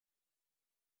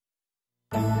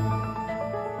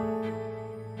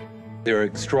There are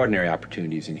extraordinary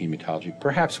opportunities in hematology,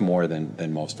 perhaps more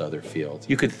than most other fields.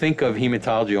 You could think of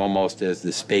hematology almost as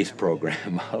the space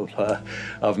program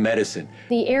of medicine.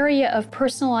 The area of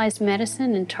personalized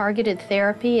medicine and targeted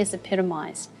therapy is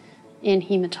epitomized in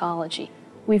hematology.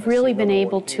 We've really been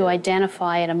able to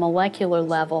identify at a molecular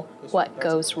level what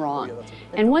goes wrong.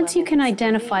 And once you can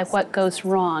identify what goes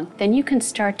wrong, then you can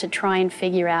start to try and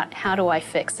figure out, how do I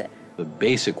fix it? The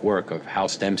basic work of how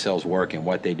stem cells work and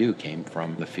what they do came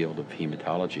from the field of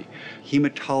hematology.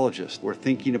 Hematologists were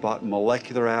thinking about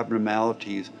molecular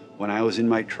abnormalities when I was in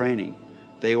my training.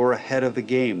 They were ahead of the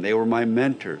game. They were my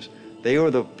mentors. They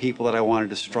were the people that I wanted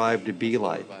to strive to be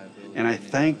like. And I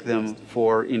thank them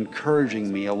for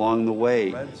encouraging me along the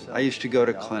way. I used to go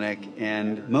to clinic,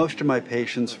 and most of my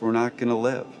patients were not going to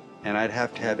live. And I'd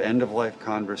have to have end-of-life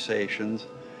conversations.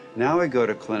 Now I go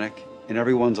to clinic, and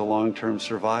everyone's a long-term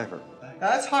survivor.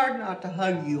 That's hard not to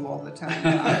hug you all the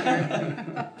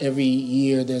time. Every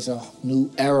year there's a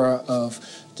new era of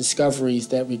discoveries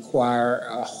that require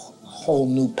a whole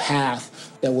new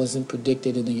path that wasn't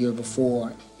predicted in the year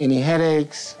before. Any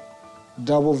headaches,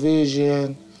 double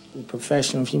vision, the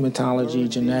profession of hematology,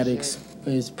 genetics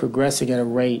is progressing at a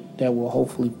rate that will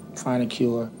hopefully find a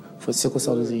cure for sickle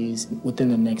cell disease within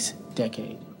the next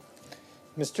decade.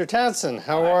 Mr. Townsend,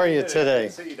 how are you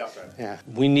today? Yeah.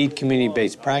 We need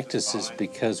community-based practices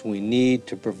because we need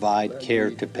to provide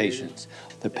care to patients.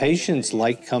 The patients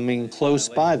like coming close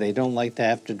by. They don't like to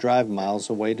have to drive miles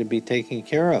away to be taken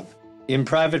care of. In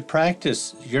private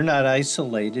practice, you're not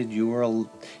isolated.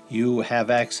 You have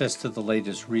access to the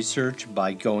latest research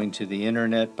by going to the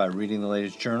internet, by reading the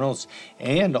latest journals,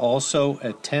 and also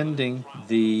attending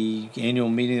the annual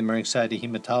meeting of the American Society of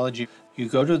Hematology. You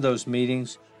go to those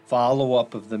meetings,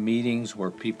 follow-up of the meetings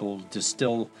where people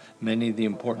distill many of the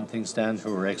important things down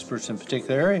who are experts in a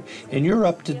particular area, and you're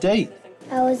up to date.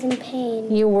 I was in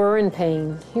pain. You were in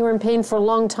pain. You were in pain for a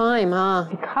long time, huh?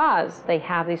 Because they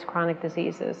have these chronic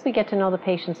diseases. We get to know the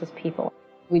patients as people.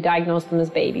 We diagnose them as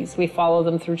babies. We follow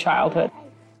them through childhood.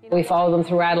 We follow them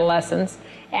through adolescence.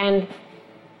 And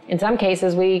in some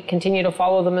cases, we continue to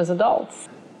follow them as adults.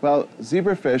 Well,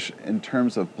 zebrafish, in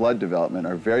terms of blood development,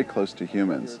 are very close to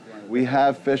humans. We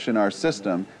have fish in our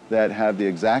system that have the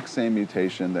exact same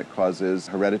mutation that causes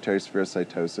hereditary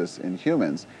spherocytosis in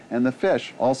humans, and the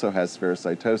fish also has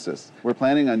spherocytosis. We're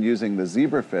planning on using the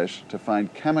zebrafish to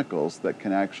find chemicals that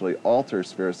can actually alter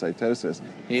spherocytosis.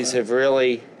 These have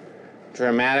really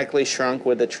dramatically shrunk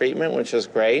with the treatment, which is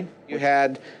great. You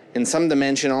had, in some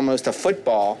dimension, almost a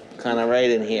football kind of right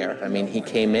in here. I mean, he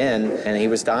came in and he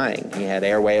was dying. He had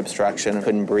airway obstruction,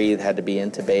 couldn't breathe, had to be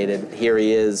intubated. Here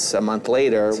he is a month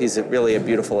later. He's really a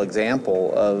beautiful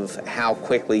example of how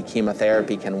quickly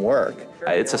chemotherapy can work.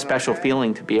 It's a special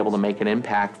feeling to be able to make an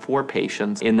impact for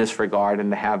patients in this regard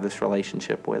and to have this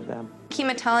relationship with them.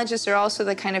 Hematologists are also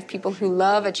the kind of people who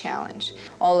love a challenge.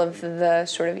 All of the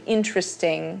sort of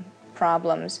interesting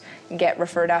problems get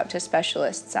referred out to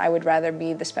specialists. I would rather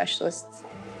be the specialists.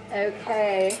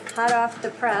 Okay, hot off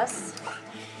the press.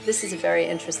 This is a very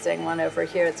interesting one over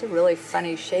here. It's a really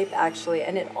funny shape, actually,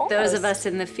 and it almost... Those of us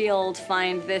in the field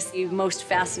find this the most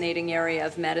fascinating area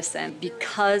of medicine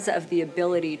because of the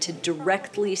ability to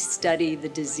directly study the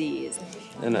disease.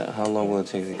 And how long will it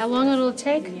take? How long it'll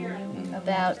take?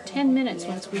 About 10 minutes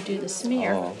once we do the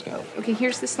smear. Oh, okay. Okay,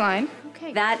 here's the slide.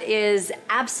 Okay. That is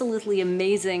absolutely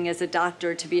amazing as a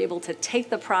doctor to be able to take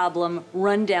the problem,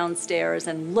 run downstairs,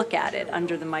 and look at it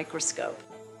under the microscope.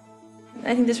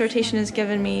 I think this rotation has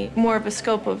given me more of a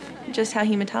scope of just how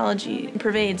hematology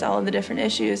pervades all of the different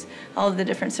issues, all of the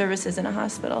different services in a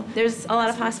hospital. There's a lot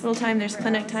of hospital time, there's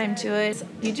clinic time to it.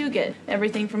 You do get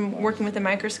everything from working with the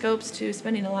microscopes to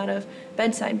spending a lot of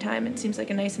bedside time. It seems like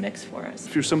a nice mix for us.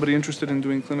 If you're somebody interested in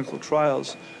doing clinical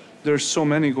trials, there's so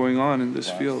many going on in this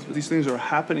field. These things are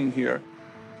happening here.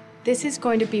 This is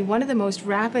going to be one of the most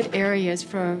rapid areas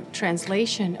for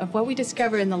translation of what we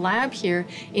discover in the lab here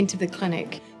into the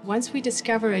clinic. Once we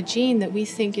discover a gene that we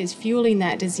think is fueling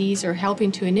that disease or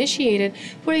helping to initiate it,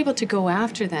 we're able to go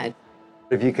after that.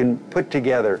 If you can put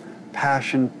together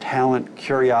passion, talent,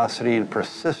 curiosity, and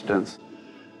persistence,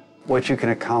 what you can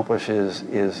accomplish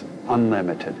is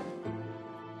unlimited.